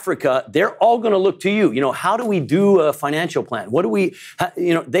to Africa, they're all going to look to you. How do we do a financial plan? What do we,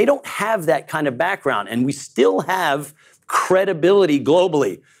 they don't have that kind of background, and we still have credibility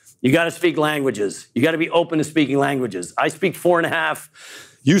globally. You got to speak languages. You got to be open to speaking languages. I speak 4.5.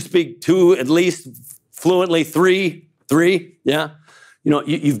 You speak 2, at least fluently, 3, yeah.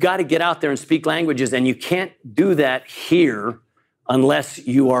 You've got to get out there and speak languages, and you can't do that here unless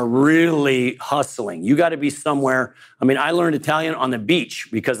you are really hustling. You got to be somewhere. I mean, I learned Italian on the beach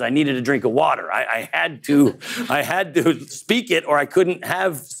because I needed a drink of water. I had to speak it or I couldn't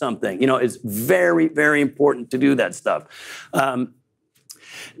have something. You know, it's very, very important to do that stuff.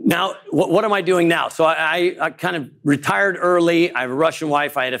 Now, what am I doing now? So I kind of retired early. I have a Russian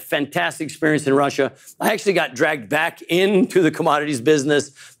wife. I had a fantastic experience in Russia. I actually got dragged back into the commodities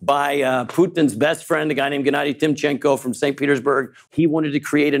business by Putin's best friend, a guy named Gennady Timchenko from St. Petersburg. He wanted to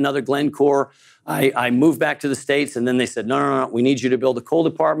create another Glencore. I moved back to the States, and then they said, no, we need you to build a coal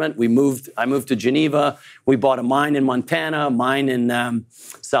department. I moved to Geneva. We bought a mine in Montana, a mine in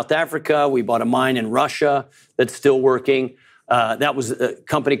South Africa. We bought a mine in Russia that's still working. That was a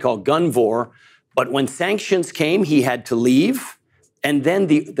company called Gunvor. But when sanctions came, he had to leave. And then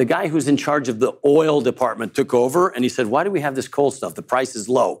the guy who's in charge of the oil department took over, and he said, why do we have this coal stuff? The price is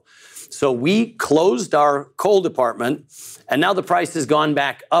low. So we closed our coal department, and now the price has gone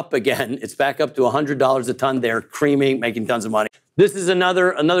back up again. It's back up to $100 a ton. They're creaming, making tons of money. This is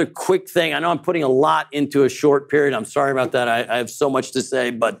another quick thing. I know I'm putting a lot into a short period. I'm sorry about that. I have so much to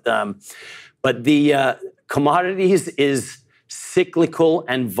say, but the commodities is cyclical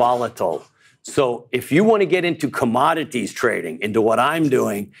and volatile. So if you want to get into commodities trading, into what I'm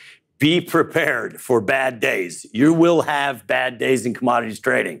doing, be prepared for bad days. You will have bad days in commodities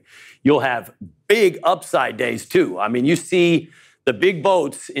trading. You'll have big upside days too. I mean, you see the big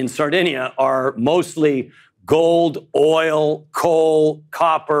boats in Sardinia are mostly gold, oil, coal,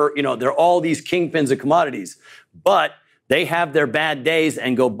 copper. You know, they're all these kingpins of commodities, but they have their bad days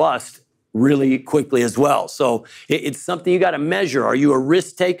and go bust really quickly as well. So it's something you got to measure. Are you a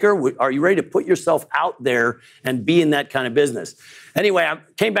risk taker? Are you ready to put yourself out there and be in that kind of business? Anyway, I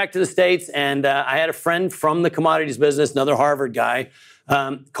came back to the States, and I had a friend from the commodities business, another Harvard guy,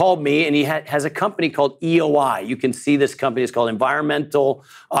 called me, and he has a company called EOI. You can see this company. It's called Environmental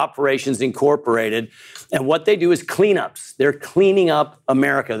Operations Incorporated. And what they do is cleanups. They're cleaning up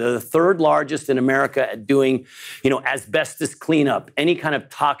America. They're the third largest in America at doing, asbestos cleanup, any kind of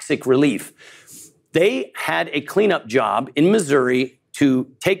toxic relief. They had a cleanup job in Missouri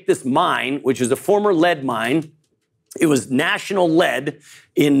to take this mine, which is a former lead mine. It was national lead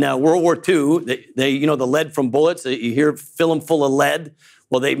in World War II. They the lead from bullets. You fill them full of lead.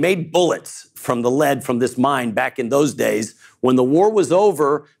 Well, they made bullets from the lead from this mine back in those days. When the war was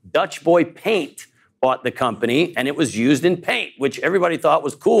over, Dutch Boy Paint bought the company, and it was used in paint, which everybody thought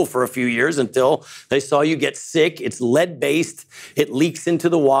was cool for a few years until they saw you get sick. It's lead-based. It leaks into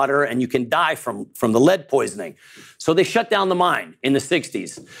the water, and you can die from the lead poisoning. So they shut down the mine in the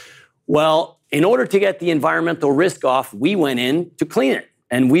 60s. Well, in order to get the environmental risk off, we went in to clean it.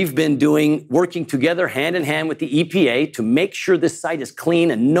 And we've been working together hand in hand with the EPA to make sure this site is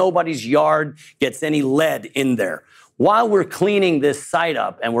clean and nobody's yard gets any lead in there. While we're cleaning this site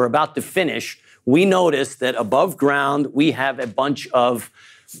up and we're about to finish, we noticed that above ground, we have a bunch of,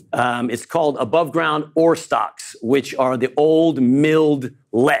 it's called above ground ore stocks, which are the old milled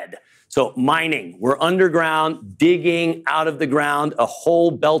lead. So mining, we're underground, digging out of the ground a whole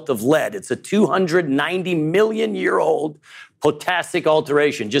belt of lead. It's a 290 million year old potassic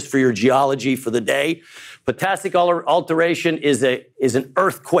alteration, just for your geology for the day. Potassic alteration is an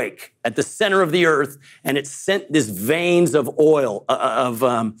earthquake at the center of the earth, and it sent these veins of oil,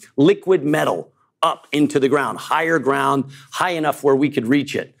 liquid metal up into the ground, higher ground, high enough where we could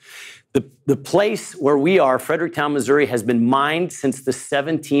reach it. The place where we are, Fredericktown, Missouri, has been mined since the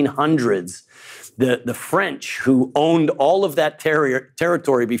 1700s. The French, who owned all of that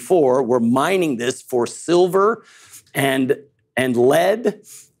territory before, were mining this for silver and lead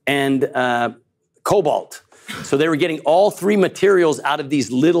and cobalt. So they were getting all three materials out of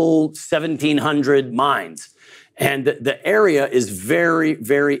these little 1700 mines. And the area is very,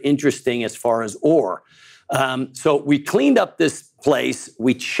 very interesting as far as ore. So we cleaned up this place.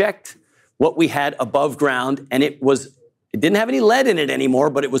 We checked what we had above ground, and it didn't have any lead in it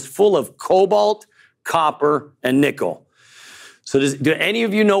anymore, but it was full of cobalt, copper, and nickel. So do any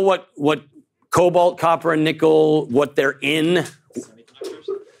of you know what cobalt, copper, and nickel, what they're in?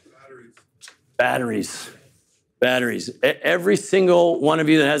 Batteries. Every single one of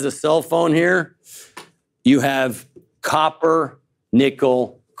you that has a cell phone here, you have copper,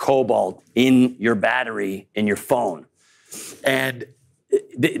 nickel, cobalt in your battery, in your phone. And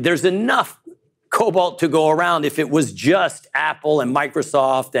there's enough cobalt to go around if it was just Apple and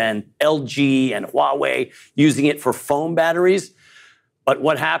Microsoft and LG and Huawei using it for phone batteries. But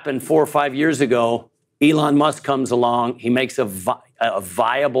what happened 4 or 5 years ago, Elon Musk comes along, he makes a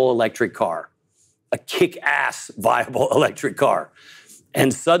viable electric car, a kick-ass viable electric car.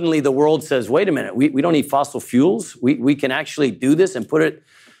 And suddenly the world says, wait a minute, we don't need fossil fuels. We can actually do this and put it.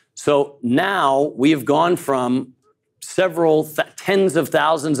 So now we have gone from several tens of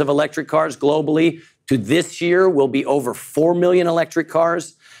thousands of electric cars globally to this year will be over 4 million electric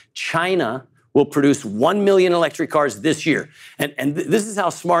cars. China will produce 1 million electric cars this year. And this is how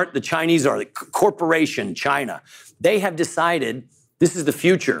smart the Chinese are, the corporation China. They have decided this is the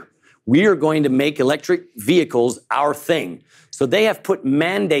future. We are going to make electric vehicles our thing. So they have put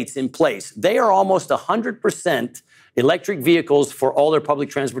mandates in place. They are almost 100% electric vehicles for all their public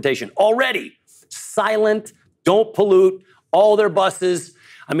transportation already. Silent, don't pollute, all their buses.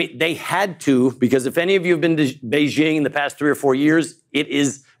 I mean, they had to, because if any of you have been to Beijing in the past 3 or 4 years, it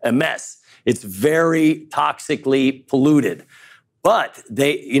is a mess. It's very toxically polluted. But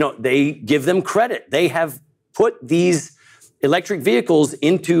they give them credit. They have put these electric vehicles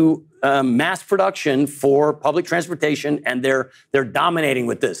into mass production for public transportation, and they're dominating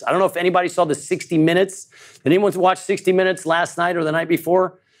with this. I don't know if anybody saw the 60 Minutes. Did anyone watch 60 Minutes last night or the night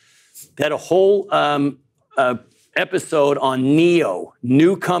before? They had a whole episode on NIO,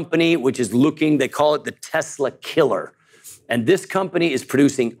 new company, which is looking, they call it the Tesla killer. And this company is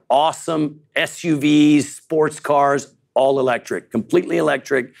producing awesome SUVs, sports cars, all electric, completely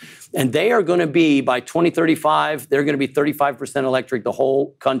electric. And they are going to be, by 2035, they're going to be 35% electric, the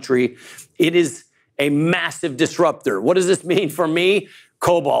whole country. It is a massive disruptor. What does this mean for me?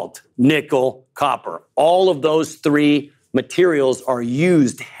 Cobalt, nickel, copper. All of those three materials are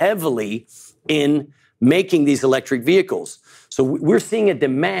used heavily in making these electric vehicles. So we're seeing a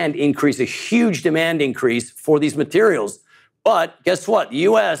demand increase, a huge demand increase for these materials. But guess what? The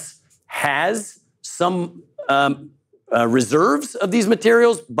U.S. has some reserves of these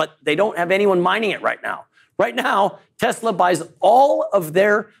materials, but they don't have anyone mining it right now. Right now, Tesla buys all of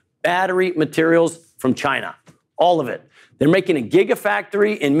their battery materials from China, all of it. They're making a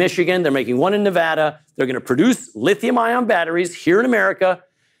gigafactory in Michigan. They're making one in Nevada. They're going to produce lithium-ion batteries here in America.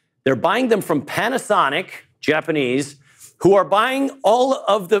 They're buying them from Panasonic, Japanese, who are buying all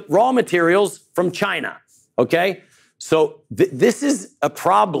of the raw materials from China, okay? So this is a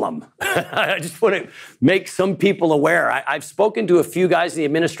problem. I just want to make some people aware. I've spoken to a few guys in the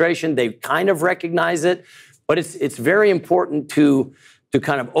administration. They kind of recognize it, but it's very important to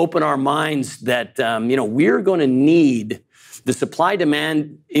kind of open our minds that we're going to need the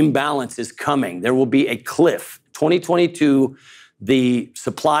supply-demand imbalance is coming. There will be a cliff. 2022, the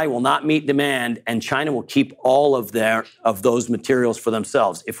supply will not meet demand, and China will keep all of those materials for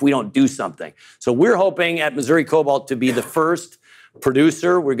themselves if we don't do something. So we're hoping at Missouri Cobalt to be the first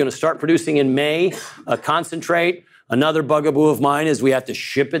producer. We're going to start producing in May, concentrate. Another bugaboo of mine is we have to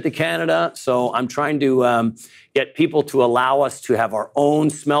ship it to Canada. So I'm trying to get people to allow us to have our own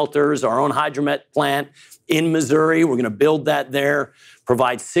smelters, our own hydromet plant in Missouri. We're going to build that there,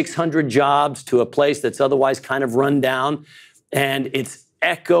 provide 600 jobs to a place that's otherwise kind of run down. And it's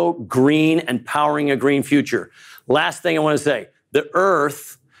eco-green and powering a green future. Last thing I want to say, the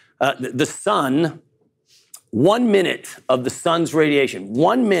Earth, the sun, 1 minute of the sun's radiation,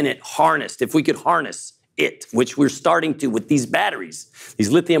 1 minute harnessed, if we could harness it, which we're starting to with these batteries,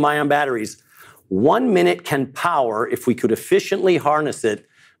 these lithium-ion batteries, 1 minute can power, if we could efficiently harness it,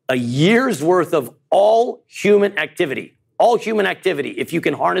 a year's worth of all human activity, if you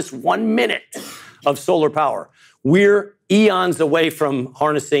can harness 1 minute of solar power. We're eons away from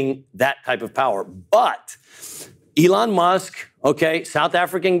harnessing that type of power. But Elon Musk, okay, South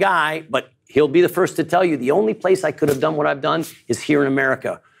African guy, but he'll be the first to tell you the only place I could have done what I've done is here in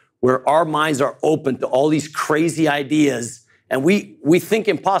America, where our minds are open to all these crazy ideas. And we think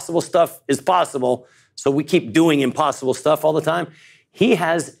impossible stuff is possible, so we keep doing impossible stuff all the time. He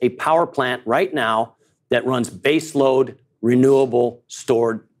has a power plant right now that runs base load, renewable,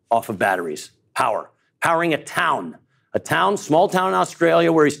 stored off of batteries. Powering a town, small town in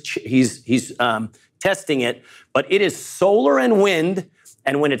Australia where he's testing it, but it is solar and wind.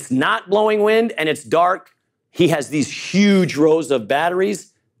 And when it's not blowing wind and it's dark, he has these huge rows of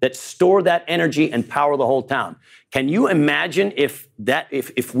batteries that store that energy and power the whole town. Can you imagine if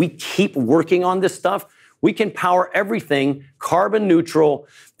we keep working on this stuff, we can power everything carbon neutral.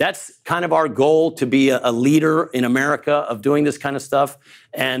 That's kind of our goal, to be a leader in America of doing this kind of stuff.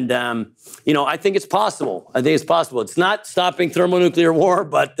 And, I think it's possible. It's not stopping thermonuclear war,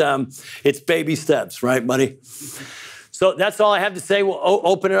 but it's baby steps, right, buddy? So that's all I have to say. We'll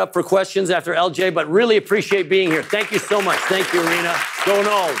open it up for questions after LJ, but really appreciate being here. Thank you so much. Thank you, Arena. Go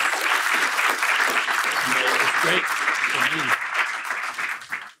Noles. Great.